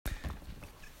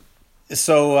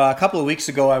So a couple of weeks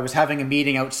ago, I was having a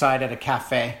meeting outside at a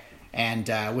cafe, and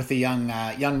with a young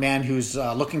man who's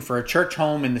looking for a church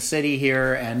home in the city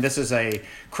here. And this is a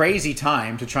crazy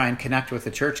time to try and connect with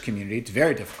the church community. It's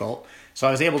very difficult. So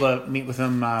I was able to meet with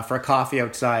him for a coffee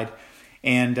outside.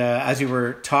 And as we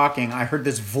were talking, I heard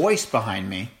this voice behind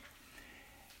me.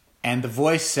 And the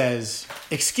voice says,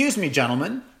 "Excuse me,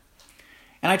 gentlemen."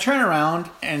 And I turn around,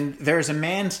 and there's a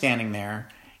man standing there.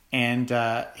 And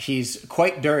he's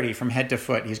quite dirty from head to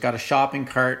foot. He's got a shopping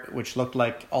cart, which looked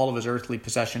like all of his earthly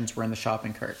possessions were in the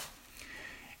shopping cart.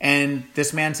 And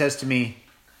this man says to me,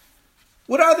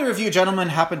 "Would either of you gentlemen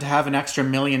happen to have an extra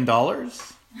 $1 million?" I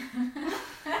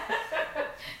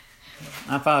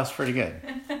thought it was pretty good.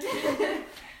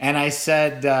 And I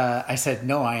said,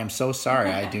 "No, I am so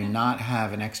sorry. I do not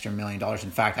have an extra $1 million.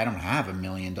 In fact, I don't have $1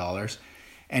 million."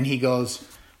 And he goes,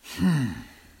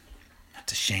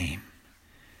 "That's a shame.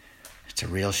 It's a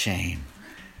real shame."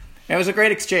 It was a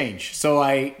great exchange. So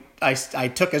I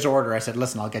took his order. I said,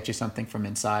 "Listen, I'll get you something from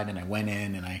inside." And I went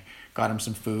in and I got him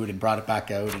some food and brought it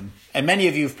back out. And many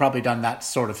of you have probably done that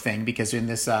sort of thing, because in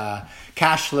this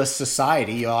cashless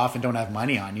society, you often don't have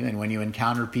money on you. And when you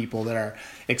encounter people that are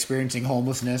experiencing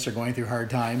homelessness or going through hard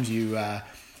times, you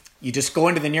just go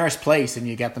into the nearest place and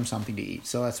you get them something to eat.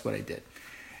 So that's what I did.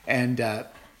 And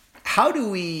how do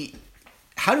we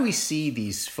see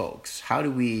these folks? How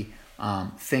do we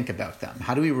think about them?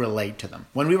 How do we relate to them?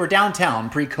 When we were downtown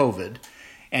pre-COVID,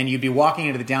 and you'd be walking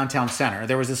into the downtown center,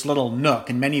 there was this little nook,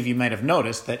 and many of you might have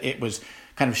noticed that it was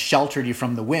kind of sheltered you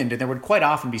from the wind, and there would quite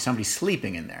often be somebody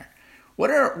sleeping in there.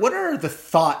 What are the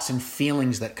thoughts and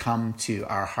feelings that come to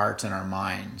our hearts and our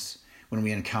minds when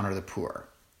we encounter the poor?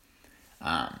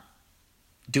 Are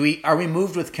we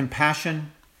moved with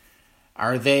compassion?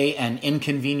 Are they an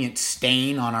inconvenient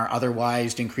stain on our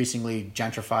otherwise increasingly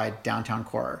gentrified downtown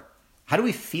core? How do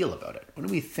we feel about it? What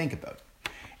do we think about it?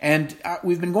 And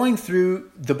we've been going through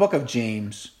the book of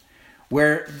James,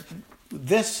 where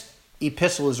this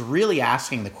epistle is really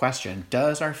asking the question,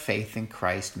 does our faith in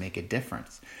Christ make a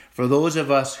difference? For those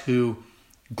of us who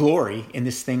glory in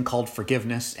this thing called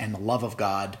forgiveness and the love of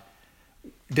God,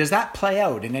 does that play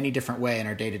out in any different way in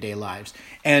our day-to-day lives?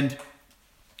 And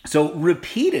so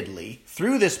repeatedly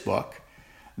through this book,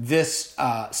 this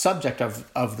subject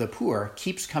of the poor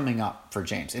keeps coming up for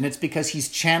James. And it's because he's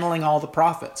channeling all the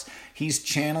prophets. He's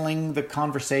channeling the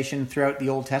conversation throughout the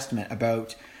Old Testament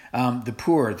about the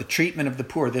poor, the treatment of the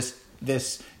poor,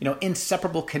 this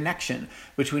inseparable connection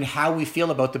between how we feel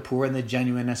about the poor and the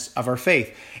genuineness of our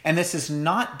faith. And this is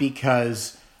not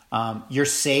because you're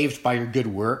saved by your good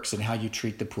works and how you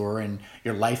treat the poor and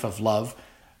your life of love.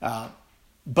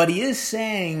 But he is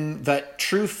saying that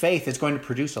true faith is going to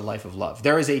produce a life of love.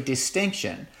 There is a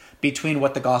distinction between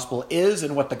what the gospel is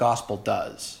and what the gospel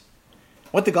does.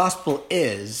 What the gospel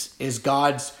is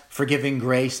God's forgiving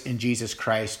grace in Jesus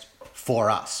Christ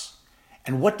for us.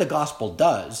 And what the gospel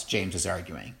does, James is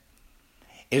arguing,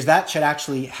 is that should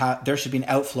actually there should be an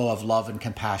outflow of love and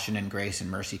compassion and grace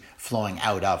and mercy flowing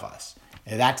out of us.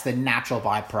 And that's the natural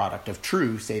byproduct of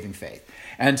true saving faith.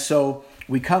 And so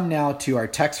we come now to our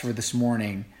text for this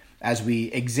morning as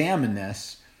we examine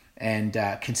this and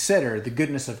consider the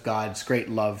goodness of God's great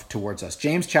love towards us.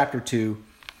 James chapter 2,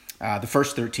 the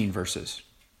first 13 verses.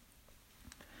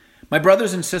 My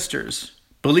brothers and sisters,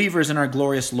 believers in our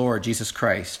glorious Lord Jesus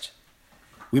Christ,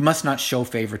 we must not show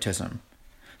favoritism.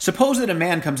 Suppose that a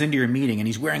man comes into your meeting and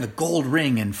he's wearing a gold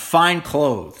ring and fine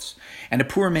clothes, and a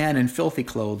poor man in filthy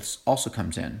clothes also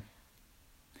comes in.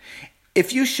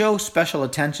 If you show special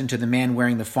attention to the man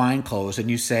wearing the fine clothes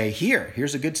and you say,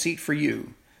 here's a good seat for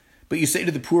you, but you say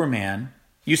to the poor man,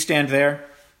 you stand there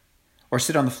or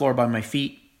sit on the floor by my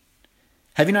feet,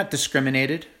 have you not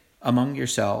discriminated among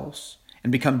yourselves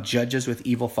and become judges with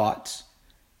evil thoughts?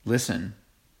 Listen,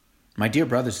 my dear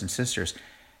brothers and sisters,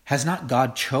 has not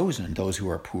God chosen those who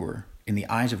are poor in the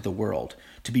eyes of the world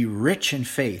to be rich in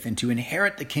faith and to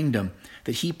inherit the kingdom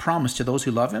that he promised to those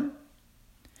who love him?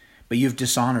 But you've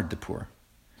dishonored the poor.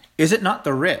 Is it not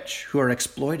the rich who are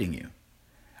exploiting you?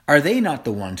 Are they not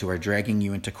the ones who are dragging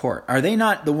you into court? Are they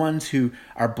not the ones who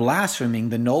are blaspheming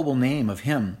the noble name of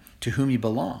him to whom you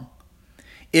belong?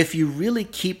 If you really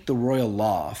keep the royal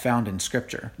law found in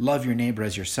Scripture, love your neighbor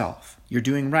as yourself, you're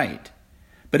doing right.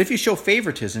 But if you show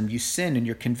favoritism, you sin and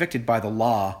you're convicted by the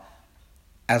law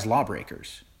as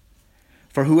lawbreakers.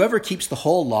 For whoever keeps the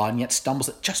whole law and yet stumbles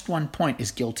at just one point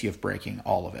is guilty of breaking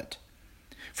all of it.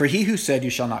 For he who said you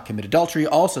shall not commit adultery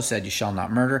also said you shall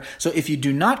not murder. So if you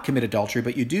do not commit adultery,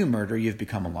 but you do murder, you've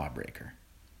become a lawbreaker.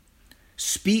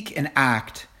 Speak and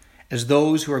act as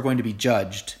those who are going to be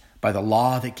judged by the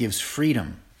law that gives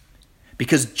freedom.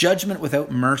 Because judgment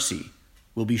without mercy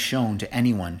will be shown to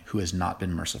anyone who has not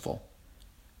been merciful.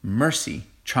 Mercy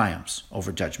triumphs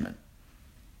over judgment.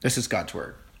 This is God's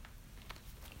word.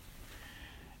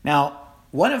 Now,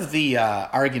 one of the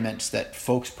arguments that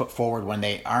folks put forward when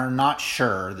they are not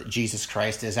sure that Jesus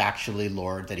Christ is actually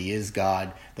Lord, that he is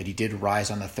God, that he did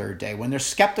rise on the third day, when they're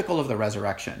skeptical of the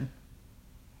resurrection,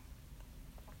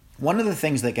 one of the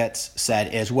things that gets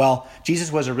said is, well,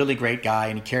 Jesus was a really great guy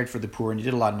and he cared for the poor and he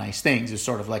did a lot of nice things. He was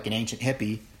sort of like an ancient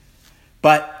hippie.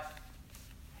 But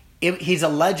he's a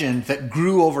legend that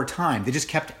grew over time. They just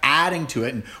kept adding to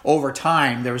it, and over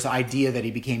time there was the idea that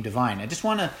he became divine. I just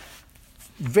want to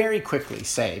very quickly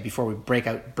say, before we break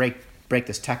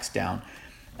this text down,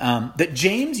 that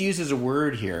James uses a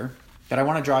word here that I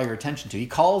want to draw your attention to. He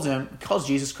calls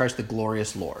Jesus Christ the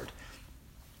glorious Lord.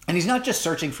 And he's not just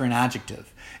searching for an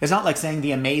adjective. It's not like saying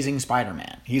the amazing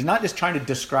Spider-Man. He's not just trying to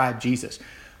describe Jesus.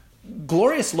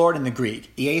 Glorious Lord in the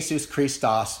Greek, Iesus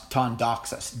Christos ton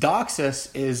doxos. Doxos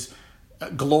is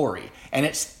glory. And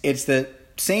it's the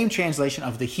same translation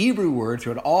of the Hebrew word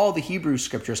throughout all the Hebrew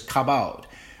scriptures, kabod,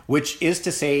 which is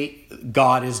to say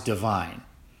God is divine.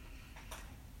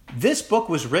 This book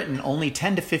was written only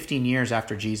 10 to 15 years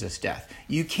after Jesus' death.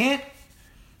 You can't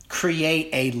create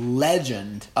a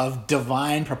legend of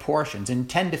divine proportions in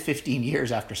 10 to 15 years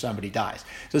after somebody dies.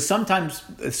 So sometimes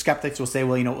skeptics will say,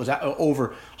 well, it was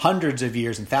over hundreds of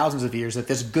years and thousands of years that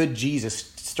this good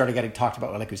Jesus started getting talked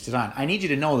about like it was divine. I need you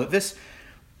to know that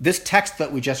this text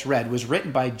that we just read was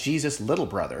written by Jesus' little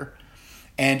brother.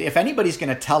 And if anybody's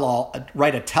going to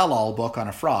write a tell-all book on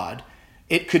a fraud,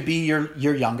 it could be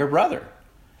your younger brother.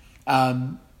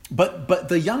 But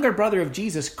the younger brother of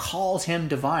Jesus calls him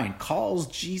divine, calls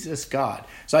Jesus God.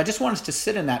 So I just want us to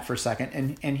sit in that for a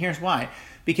second, and here's why.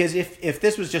 Because if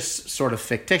this was just sort of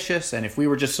fictitious, and if we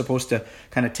were just supposed to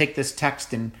kind of take this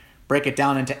text and break it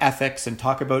down into ethics and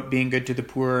talk about being good to the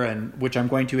poor, and which I'm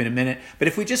going to in a minute, but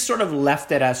if we just sort of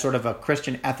left it as sort of a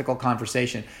Christian ethical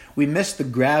conversation, we miss the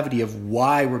gravity of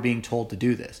why we're being told to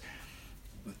do this.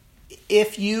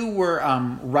 If you were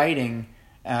writing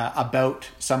about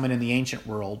someone in the ancient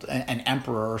world, an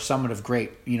emperor or someone of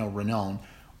great, renown,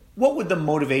 what would the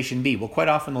motivation be? Well, quite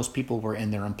often those people were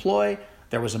in their employ.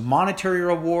 There was a monetary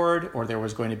reward, or there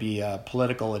was going to be a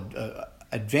political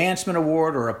advancement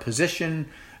award, or a position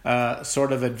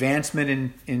sort of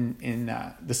advancement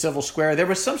in the civil square. There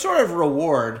was some sort of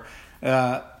reward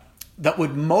that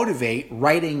would motivate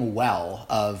writing well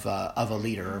of a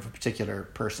leader, of a particular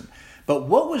person. But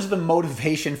what was the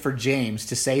motivation for James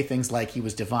to say things like he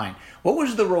was divine? What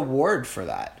was the reward for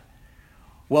that?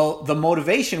 Well, the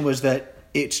motivation was that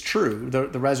it's true,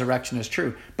 the resurrection is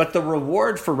true, but the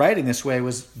reward for writing this way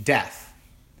was death.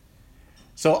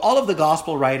 So all of the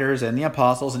gospel writers and the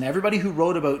apostles and everybody who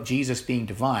wrote about Jesus being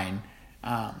divine,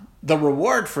 the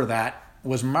reward for that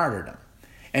was martyrdom.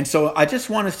 And so I just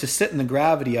want us to sit in the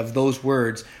gravity of those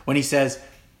words when he says,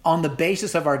 on the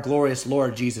basis of our glorious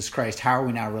Lord Jesus Christ, how are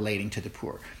we now relating to the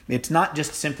poor? It's not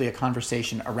just simply a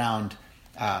conversation around,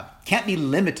 can't be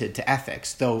limited to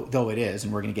ethics, though it is,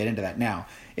 and we're going to get into that now.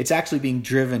 It's actually being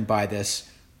driven by this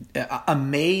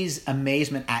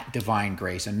amazement at divine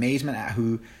grace, amazement at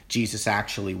who Jesus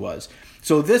actually was.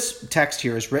 So this text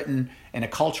here is written in a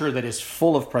culture that is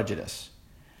full of prejudice.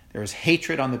 There is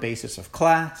hatred on the basis of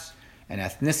class and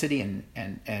ethnicity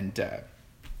and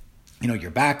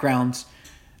your backgrounds.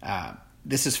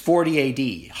 This is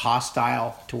 40 AD,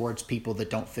 hostile towards people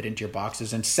that don't fit into your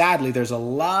boxes. And sadly, there's a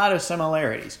lot of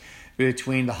similarities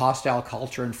between the hostile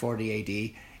culture in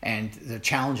 40 AD and the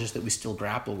challenges that we still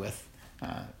grapple with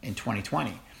in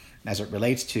 2020 as it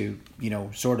relates to,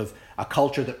 sort of a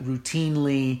culture that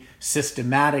routinely,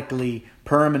 systematically,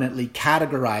 permanently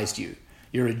categorized you.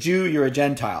 You're a Jew, you're a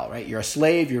Gentile, right? You're a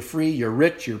slave, you're free, you're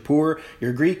rich, you're poor,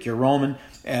 you're Greek, you're Roman.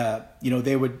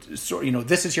 They would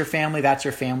this is your family, that's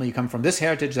your family. You come from this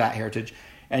heritage, that heritage.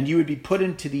 And you would be put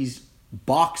into these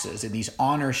boxes in these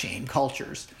honor shame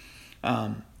cultures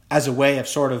as a way of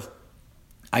sort of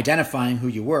identifying who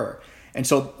you were. And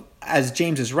so as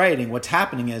James is writing, what's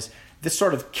happening is this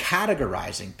sort of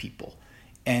categorizing people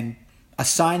and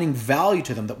assigning value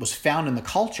to them that was found in the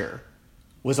culture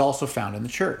was also found in the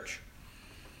church.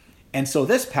 And so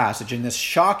this passage, in this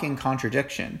shocking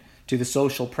contradiction to the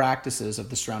social practices of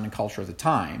the surrounding culture of the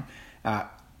time,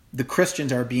 the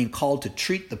Christians are being called to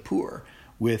treat the poor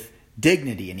with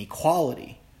dignity and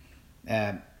equality,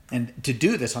 and to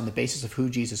do this on the basis of who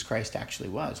Jesus Christ actually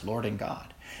was, Lord and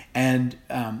God. And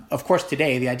of course,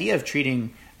 today, the idea of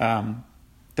treating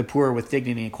the poor with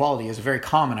dignity and equality is a very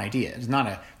common idea. It's not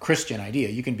a Christian idea.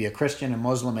 You can be a Christian, a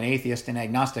Muslim, an atheist, an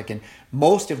agnostic, and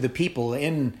most of the people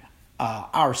in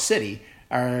our city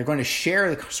are going to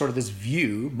share sort of this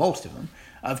view, most of them,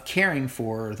 of caring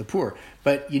for the poor.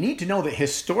 But you need to know that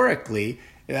historically,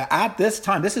 at this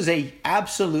time, this is a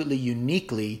absolutely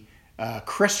uniquely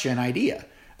Christian idea.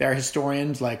 There are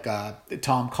historians like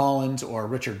Tom Collins or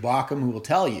Richard Bauckham who will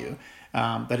tell you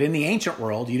that in the ancient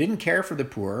world, you didn't care for the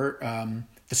poor.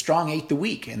 The strong ate the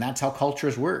weak, and that's how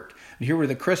cultures worked. And here were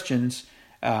the Christians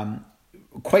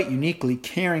quite uniquely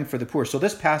caring for the poor. So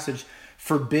this passage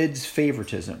forbids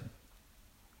favoritism.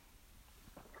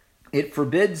 It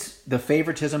forbids the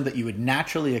favoritism that you would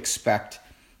naturally expect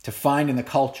to find in the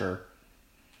culture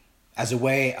as a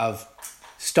way of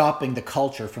stopping the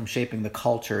culture from shaping the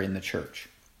culture in the church.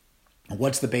 And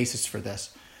what's the basis for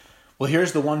this? Well,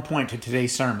 here's the one point to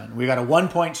today's sermon. We got a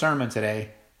 1-point sermon today.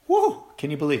 Woo! Can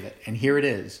you believe it? And here it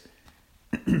is.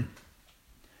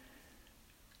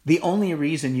 The only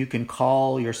reason you can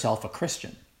call yourself a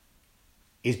Christian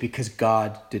is because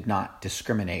God did not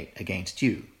discriminate against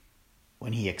you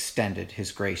when he extended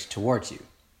his grace towards you.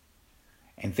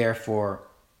 And therefore,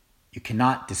 you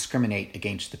cannot discriminate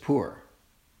against the poor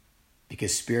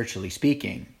because spiritually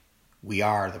speaking, we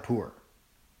are the poor.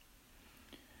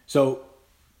 So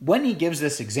when he gives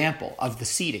this example of the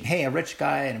seating, hey, a rich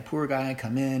guy and a poor guy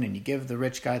come in and you give the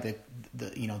rich guy the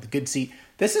good seat.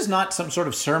 This is not some sort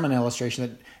of sermon illustration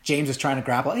that James is trying to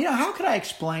grapple. How could I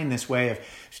explain this way of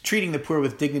treating the poor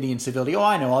with dignity and civility? Oh,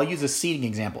 I know, I'll use a seating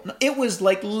example. No, it was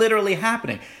like literally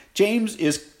happening. James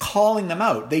is calling them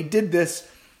out. They did this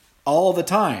all the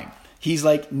time. He's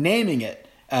like naming it.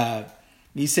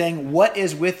 He's saying, what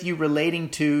is with you relating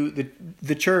to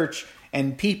the church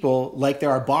and people like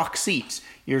there are box seats?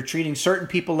 You're treating certain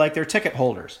people like they're ticket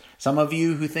holders. Some of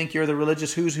you who think you're the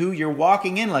religious who's who, you're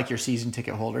walking in like you're season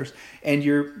ticket holders, and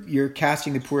you're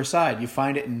casting the poor aside. You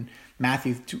find it in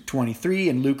Matthew 23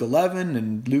 and Luke 11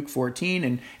 and Luke 14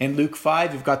 and in Luke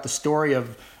 5. You've got the story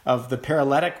of the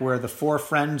paralytic where the 4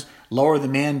 friends lower the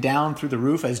man down through the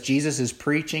roof as Jesus is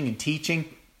preaching and teaching.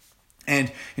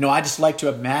 And, I just like to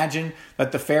imagine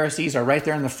that the Pharisees are right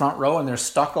there in the front row and there's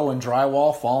stucco and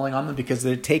drywall falling on them because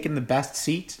they'd taken the best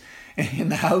seats in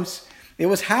the house. It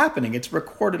was happening. It's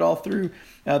recorded all through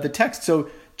the text. So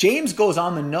James goes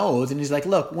on the nose and he's like,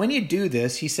 look, when you do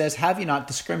this, he says, have you not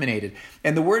discriminated?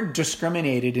 And the word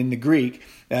discriminated in the Greek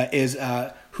is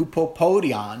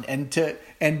hupopodion.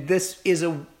 And this is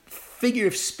a figure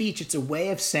of speech. It's a way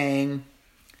of saying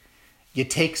you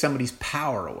take somebody's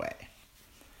power away.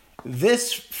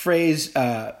 This phrase,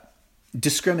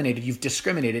 discriminated, you've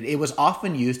discriminated, it was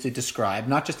often used to describe,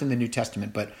 not just in the New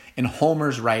Testament, but in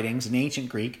Homer's writings in ancient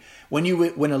Greek, when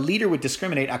a leader would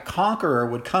discriminate, a conqueror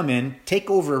would come in, take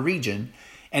over a region,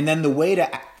 and then the way to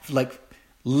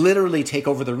literally take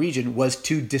over the region was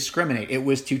to discriminate. It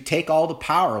was to take all the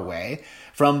power away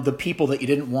from the people that you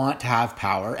didn't want to have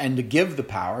power and to give the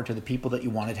power to the people that you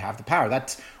wanted to have the power.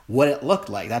 That's what it looked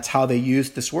like. That's how they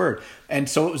used this word. And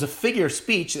so it was a figure of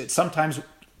speech that sometimes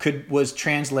was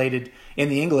translated in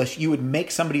the English. You would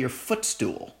make somebody your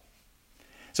footstool.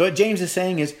 So what James is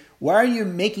saying is, why are you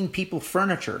making people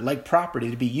furniture, like property,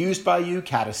 to be used by you,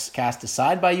 cast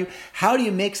aside by you? How do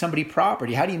you make somebody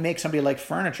property? How do you make somebody like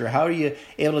furniture? How are you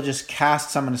able to just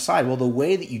cast someone aside? Well, the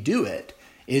way that you do it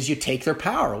is you take their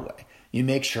power away. You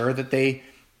make sure that they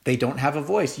don't have a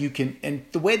voice. And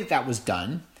the way that was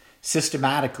done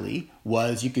systematically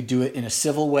was you could do it in a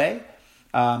civil way.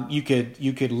 You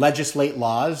could legislate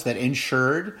laws that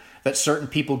ensured that certain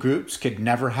people groups could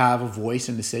never have a voice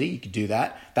in the city. You could do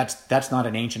that. That's not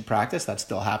an ancient practice. That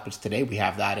still happens today. We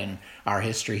have that in our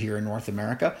history here in North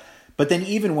America. But then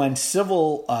even when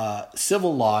civil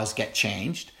laws get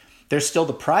changed, there's still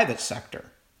the private sector,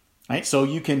 right? So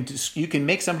you can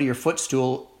make somebody your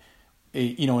footstool,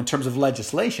 in terms of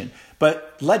legislation.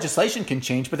 But legislation can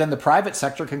change, but then the private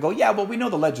sector can go, yeah, well, we know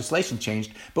the legislation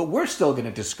changed, but we're still going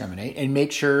to discriminate and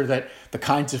make sure that the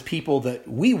kinds of people that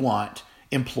we want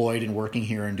employed and working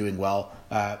here and doing well,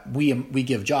 we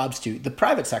give jobs to. The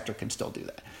private sector can still do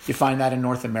that. You find that in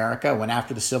North America when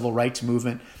after the civil rights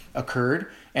movement occurred,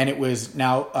 and it was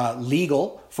now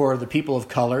legal for the people of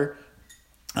color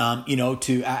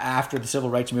after the civil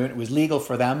rights movement, it was legal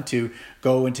for them to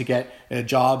go and to get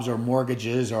jobs or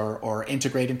mortgages or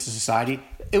integrate into society.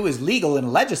 It was legal in a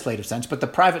legislative sense, but the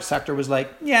private sector was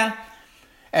like, yeah.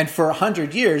 And for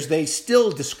 100 years, they still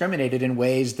discriminated in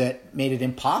ways that made it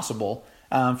impossible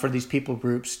for these people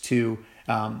groups to,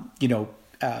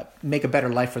 make a better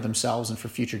life for themselves and for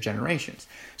future generations.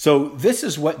 So this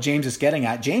is what James is getting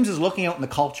at. James is looking out in the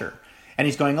culture. And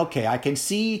he's going, okay, I can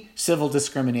see civil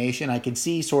discrimination. I can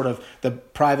see sort of the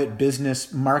private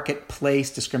business marketplace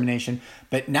discrimination.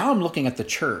 But now I'm looking at the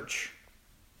church.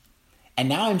 And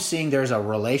now I'm seeing there's a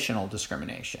relational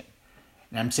discrimination.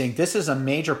 And I'm saying this is a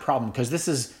major problem because this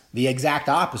is the exact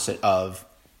opposite of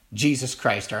Jesus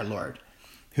Christ our Lord,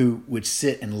 who would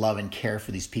sit and love and care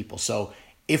for these people. So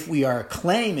if we are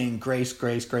claiming grace,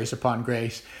 grace, grace upon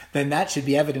grace, then that should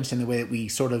be evidenced in the way that we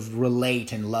sort of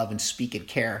relate and love and speak and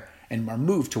care and are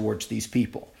moved towards these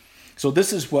people. So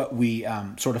this is what we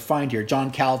sort of find here.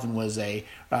 John Calvin was a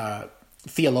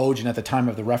theologian at the time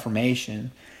of the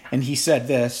Reformation, and he said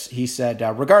this. He said,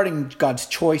 regarding God's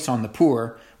choice on the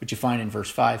poor, which you find in verse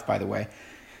 5, by the way,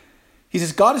 he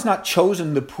says, God has not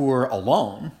chosen the poor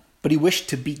alone, but he wished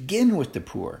to begin with the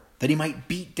poor, that he might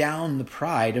beat down the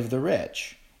pride of the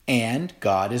rich. And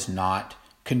God is not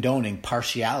condoning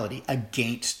partiality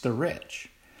against the rich.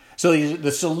 So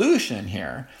the solution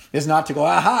here is not to go,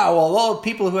 well, all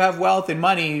people who have wealth and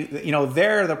money,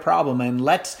 they're the problem, and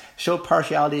let's show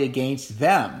partiality against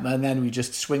them. And then we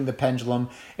just swing the pendulum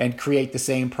and create the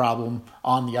same problem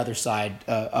on the other side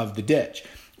of the ditch.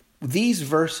 These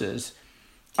verses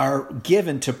are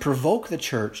given to provoke the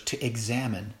church to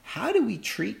examine, how do we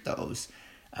treat those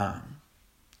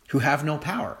who have no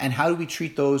power? And how do we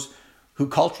treat those who,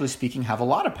 culturally speaking, have a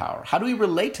lot of power? How do we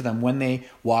relate to them when they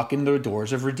walk in the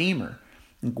doors of Redeemer?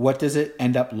 What does it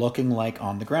end up looking like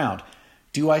on the ground?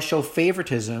 Do I show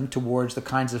favoritism towards the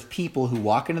kinds of people who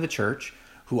walk into the church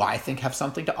who I think have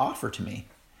something to offer to me?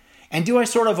 And do I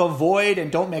sort of avoid and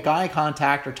don't make eye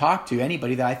contact or talk to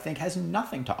anybody that I think has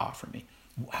nothing to offer me?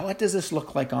 What does this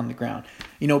look like on the ground?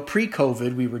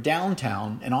 Pre-COVID, we were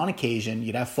downtown, and on occasion,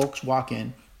 you'd have folks walk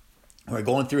in who are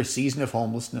going through a season of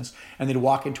homelessness, and they'd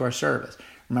walk into our service.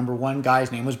 Remember, one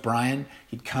guy's name was Brian.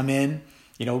 He'd come in,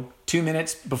 2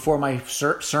 minutes before my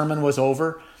sermon was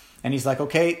over, and he's like,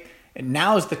 okay,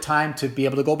 now is the time to be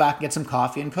able to go back and get some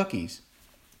coffee and cookies.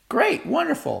 Great,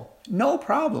 wonderful, no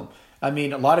problem. I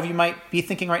mean, a lot of you might be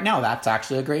thinking right now, that's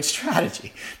actually a great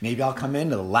strategy. Maybe I'll come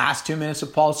into the last 2 minutes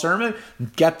of Paul's sermon,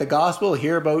 get the gospel,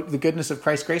 hear about the goodness of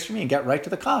Christ's grace for me, and get right to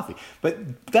the coffee.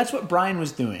 But that's what Brian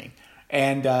was doing.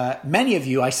 And many of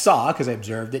you I saw, because I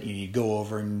observed it, you'd go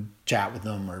over and chat with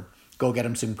them or go get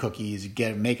them some cookies,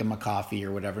 make them a coffee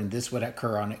or whatever, and this would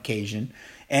occur on occasion.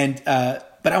 But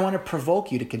I want to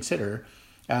provoke you to consider,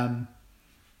 did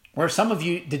some of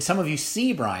you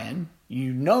see Brian?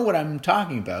 You know what I'm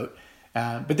talking about.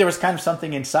 But there was kind of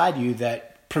something inside you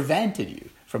that prevented you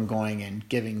from going and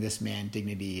giving this man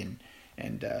dignity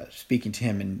and speaking to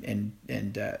him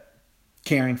and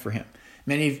caring for him.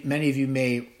 Many of you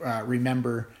may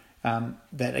remember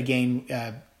that again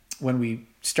when we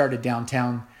started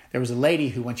downtown, there was a lady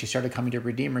who, when she started coming to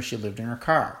Redeemer, she lived in her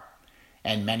car,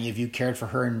 and many of you cared for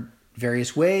her in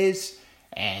various ways.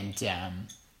 And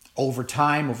over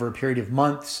time, over a period of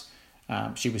months,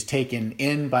 she was taken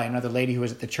in by another lady who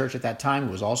was at the church at that time,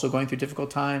 who was also going through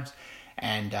difficult times.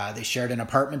 And they shared an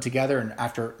apartment together. And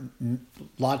after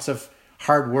lots of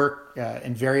hard work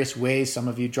in various ways, some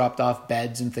of you dropped off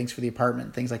beds and things for the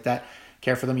apartment, things like that,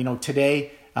 care for them.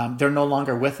 Today, they're no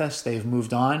longer with us. They've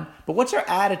moved on. But what's our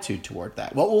attitude toward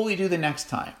that? What will we do the next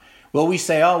time? Will we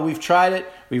say, we've tried it,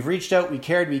 we've reached out, we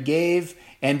cared, we gave,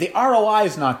 and the ROI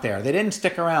is not there. They didn't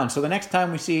stick around. So the next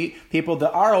time we see people,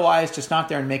 the ROI is just not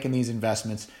there in making these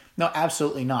investments. No,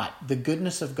 absolutely not. The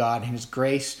goodness of God and his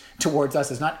grace towards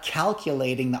us is not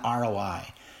calculating the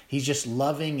ROI. He's just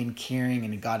loving and caring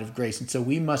and a God of grace. And so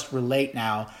we must relate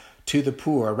now to the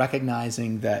poor,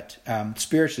 recognizing that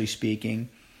spiritually speaking,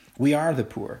 we are the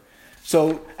poor.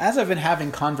 So as I've been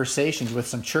having conversations with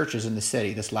some churches in the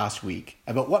city this last week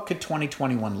about what could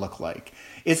 2021 look like,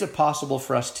 is it possible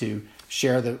for us to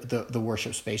share the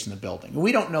worship space in the building?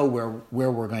 We don't know where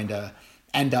we're going to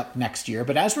end up next year,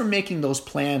 but as we're making those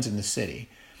plans in the city,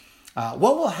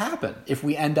 what will happen if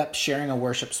we end up sharing a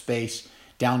worship space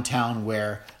downtown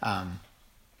where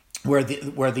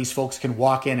these folks can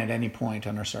walk in at any point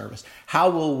on our service? How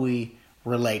will we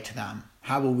relate to them?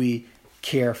 How will we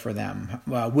care for them?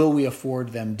 Will we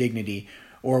afford them dignity?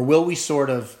 Or will we sort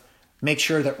of make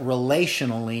sure that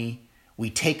relationally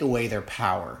we take away their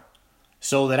power,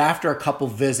 so that after a couple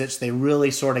visits, they really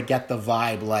sort of get the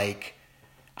vibe like,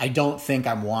 I don't think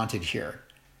I'm wanted here,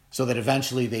 so that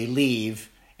eventually they leave,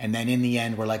 and then in the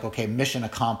end, we're like, okay, mission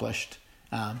accomplished,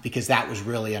 because that was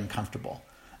really uncomfortable.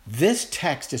 This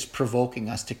text is provoking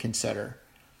us to consider,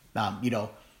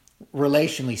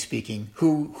 relationally speaking,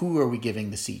 who are we giving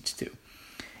the seats to?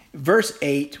 Verse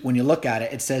 8, when you look at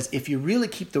it, it says, if you really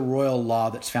keep the royal law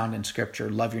that's found in Scripture,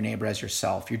 love your neighbor as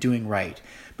yourself, you're doing right.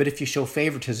 But if you show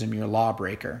favoritism, you're a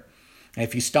lawbreaker. And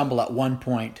if you stumble at one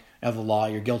point of the law,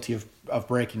 you're guilty of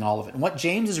breaking all of it. And what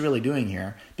James is really doing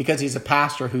here, because he's a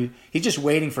pastor he's just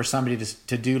waiting for somebody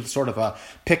to do sort of a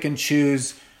pick and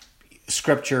choose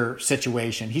scripture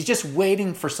situation. He's just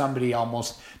waiting for somebody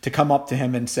almost to come up to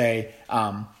him and say,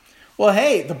 well,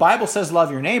 hey, the Bible says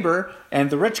love your neighbor, and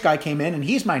the rich guy came in and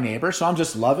he's my neighbor, so I'm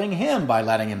just loving him by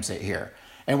letting him sit here.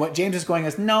 And what James is going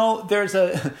is, no,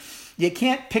 you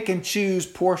can't pick and choose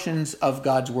portions of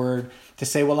God's word to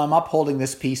say, well, I'm upholding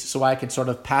this piece so I can sort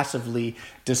of passively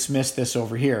dismiss this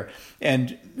over here.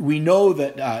 And we know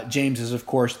that James is, of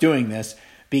course, doing this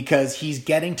because he's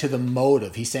getting to the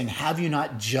motive. He's saying, have you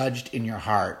not judged in your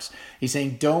hearts? He's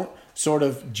saying, don't sort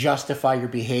of justify your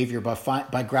behavior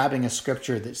by grabbing a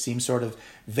scripture that seems sort of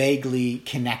vaguely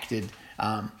connected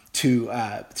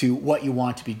to what you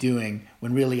want to be doing,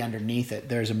 when really underneath it,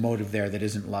 there's a motive there that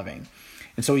isn't loving.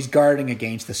 And so he's guarding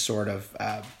against this sort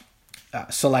of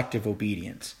selective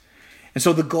obedience. And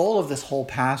so the goal of this whole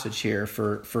passage here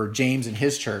for James and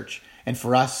his church, and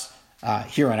for us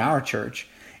here in our church,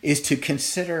 is to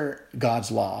consider God's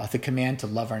law, the command to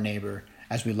love our neighbor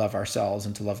as we love ourselves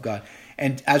and to love God.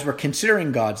 And as we're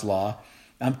considering God's law,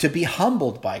 to be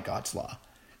humbled by God's law,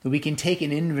 that we can take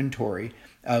an inventory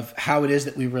of how it is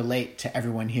that we relate to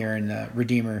everyone here in the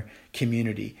Redeemer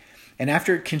community. And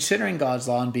after considering God's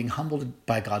law and being humbled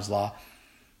by God's law,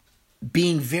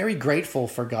 being very grateful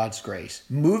for God's grace,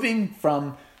 moving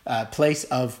from a place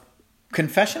of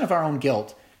confession of our own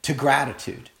guilt to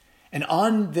gratitude. And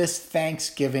on this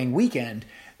Thanksgiving weekend,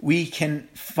 we can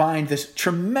find this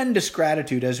tremendous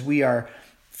gratitude as we are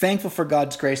thankful for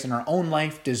God's grace in our own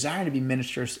life, desire to be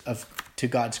ministers to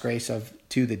God's grace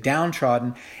to the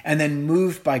downtrodden, and then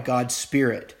moved by God's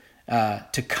Spirit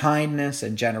to kindness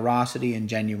and generosity and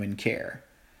genuine care.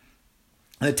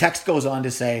 The text goes on to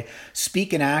say,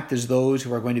 speak and act as those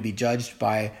who are going to be judged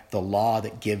by the law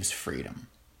that gives freedom.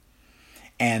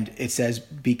 And it says,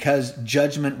 because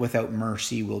judgment without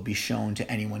mercy will be shown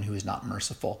to anyone who is not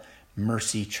merciful.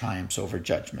 Mercy triumphs over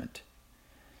judgment.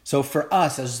 So for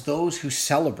us, as those who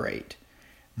celebrate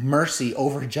mercy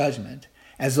over judgment,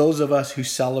 as those of us who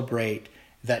celebrate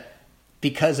that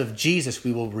because of Jesus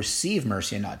we will receive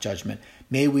mercy and not judgment,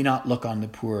 may we not look on the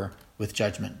poor with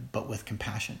judgment, but with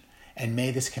compassion. And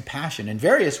may this compassion in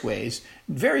various ways,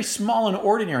 very small and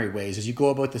ordinary ways, as you go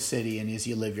about the city and as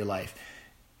you live your life,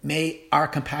 may our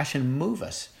compassion move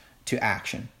us to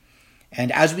action.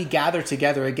 And as we gather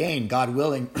together again, God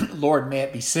willing, Lord, may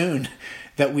it be soon,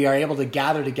 that we are able to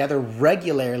gather together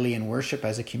regularly in worship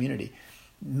as a community.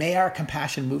 May our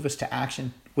compassion move us to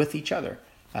action with each other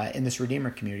in this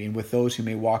Redeemer community and with those who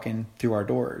may walk in through our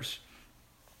doors.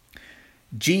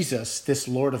 Jesus, this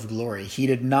Lord of glory, he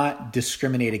did not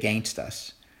discriminate against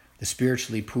us, the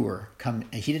spiritually poor.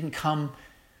 He didn't come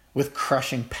with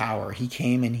crushing power. He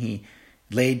came and he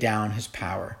laid down his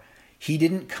power. He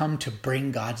didn't come to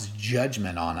bring God's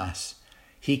judgment on us.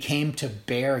 He came to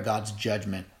bear God's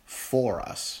judgment for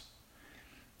us.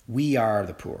 We are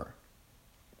the poor.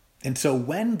 And so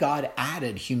when God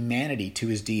added humanity to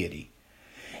his deity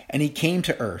and he came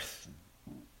to earth,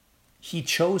 he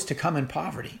chose to come in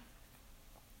poverty.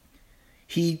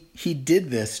 He did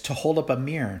this to hold up a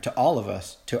mirror to all of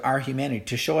us, to our humanity,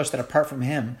 to show us that apart from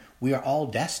him, we are all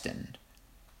destined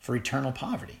for eternal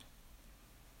poverty.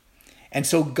 And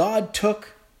so God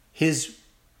took his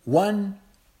one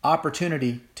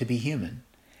opportunity to be human,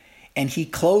 and he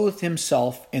clothed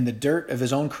himself in the dirt of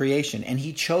his own creation, and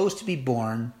he chose to be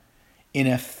born in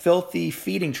a filthy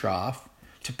feeding trough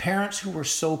to parents who were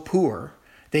so poor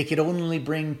they could only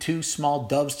bring 2 small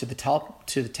doves to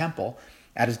the temple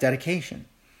at his dedication,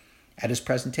 at his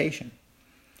presentation.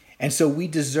 And so we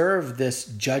deserve this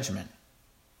judgment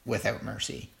without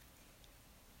mercy.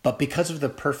 But because of the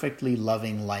perfectly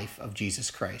loving life of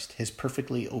Jesus Christ, his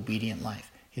perfectly obedient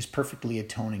life, his perfectly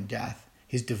atoning death,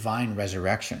 his divine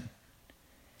resurrection,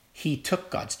 he took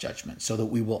God's judgment so that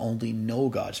we will only know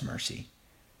God's mercy.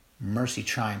 Mercy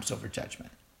triumphs over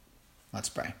judgment. Let's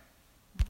pray.